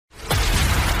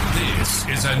This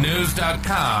is a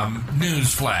News.com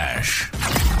news flash.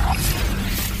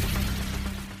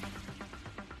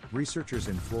 Researchers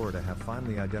in Florida have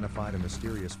finally identified a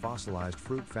mysterious fossilized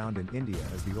fruit found in India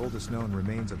as the oldest known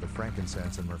remains of the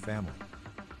Frankincense and Myrrh family.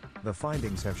 The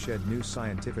findings have shed new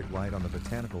scientific light on the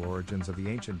botanical origins of the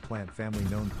ancient plant family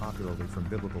known popularly from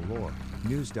biblical lore,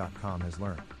 News.com has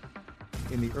learned.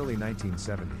 In the early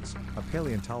 1970s, a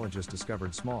paleontologist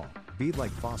discovered small,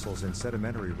 bead-like fossils in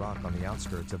sedimentary rock on the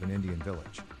outskirts of an Indian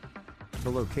village.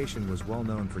 The location was well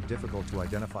known for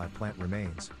difficult-to-identify plant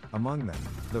remains, among them,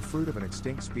 the fruit of an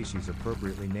extinct species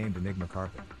appropriately named Enigma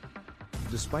carpet.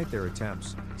 Despite their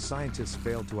attempts, scientists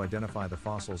failed to identify the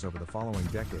fossils over the following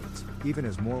decades, even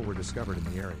as more were discovered in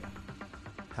the area.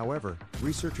 However,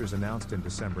 researchers announced in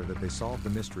December that they solved the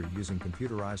mystery using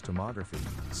computerized tomography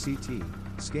 (CT)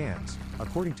 scans,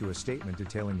 according to a statement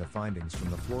detailing the findings from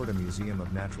the Florida Museum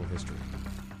of Natural History.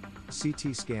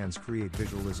 CT scans create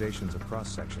visualizations of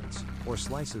cross-sections, or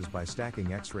slices by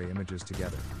stacking X-ray images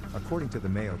together, according to the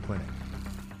Mayo Clinic.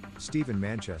 Stephen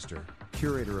Manchester,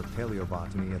 curator of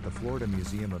paleobotany at the Florida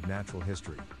Museum of Natural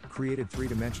History, created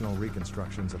three-dimensional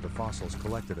reconstructions of the fossils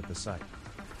collected at the site.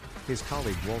 His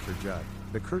colleague Walter Judd,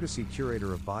 the courtesy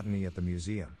curator of botany at the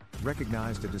museum,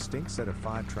 recognized a distinct set of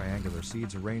 5 triangular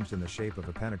seeds arranged in the shape of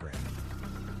a pentagram.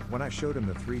 When I showed him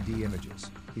the 3D images,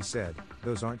 he said,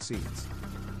 "Those aren't seeds.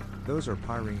 Those are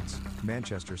pyrenes,"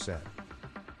 Manchester said.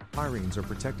 Pyrenes are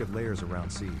protective layers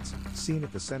around seeds, seen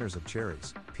at the centers of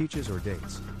cherries, peaches or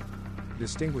dates.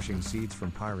 Distinguishing seeds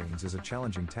from pyrenes is a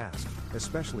challenging task,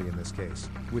 especially in this case,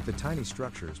 with the tiny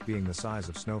structures being the size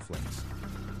of snowflakes.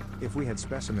 If we had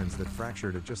specimens that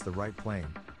fractured at just the right plane,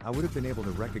 I would have been able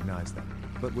to recognize them,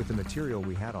 but with the material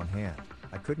we had on hand,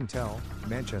 I couldn't tell,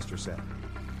 Manchester said.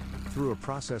 Through a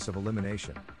process of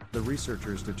elimination, the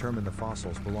researchers determined the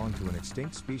fossils belong to an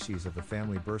extinct species of the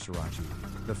family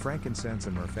Burseraceae, the Frankincense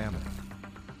and Myrrh family.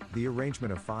 The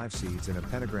arrangement of 5 seeds in a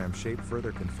pentagram shape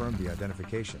further confirmed the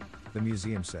identification, the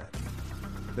museum said.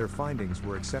 Their findings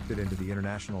were accepted into the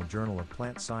International Journal of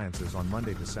Plant Sciences on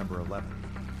Monday, December 11.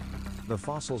 The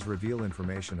fossils reveal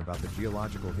information about the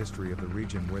geological history of the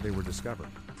region where they were discovered,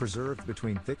 preserved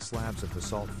between thick slabs of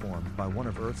basalt formed by one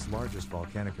of Earth's largest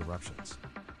volcanic eruptions.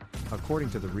 According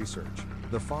to the research,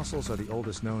 the fossils are the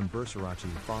oldest known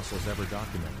Burseraceae fossils ever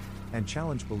documented, and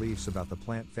challenge beliefs about the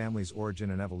plant family's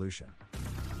origin and evolution.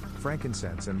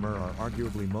 Frankincense and myrrh are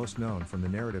arguably most known from the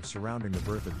narrative surrounding the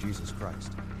birth of Jesus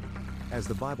Christ. As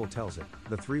the Bible tells it,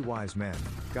 the 3 wise men,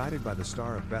 guided by the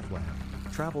Star of Bethlehem,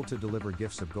 traveled to deliver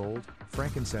gifts of gold,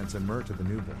 frankincense and myrrh to the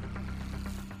newborn.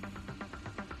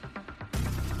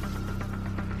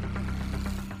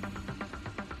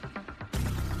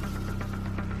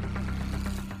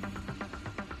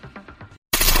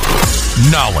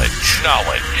 Knowledge.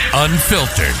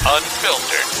 Unfiltered.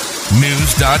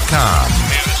 News.com.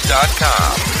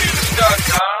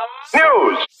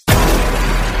 News.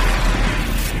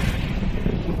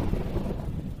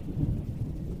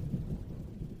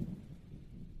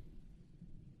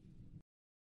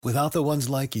 Without the ones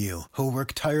like you, who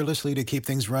work tirelessly to keep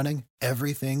things running,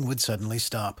 everything would suddenly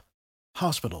stop.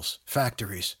 Hospitals,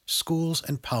 factories, schools,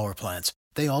 and power plants,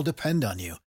 they all depend on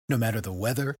you. No matter the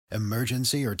weather,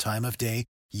 emergency, or time of day,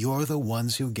 you're the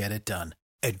ones who get it done.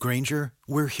 At Grainger,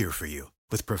 we're here for you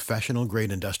with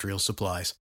professional-grade industrial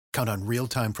supplies. Count on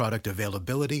real-time product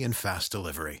availability and fast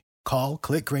delivery. Call,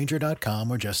 click Grainger.com,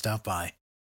 or just stop by.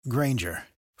 Grainger,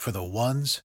 for the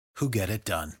ones who get it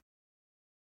done.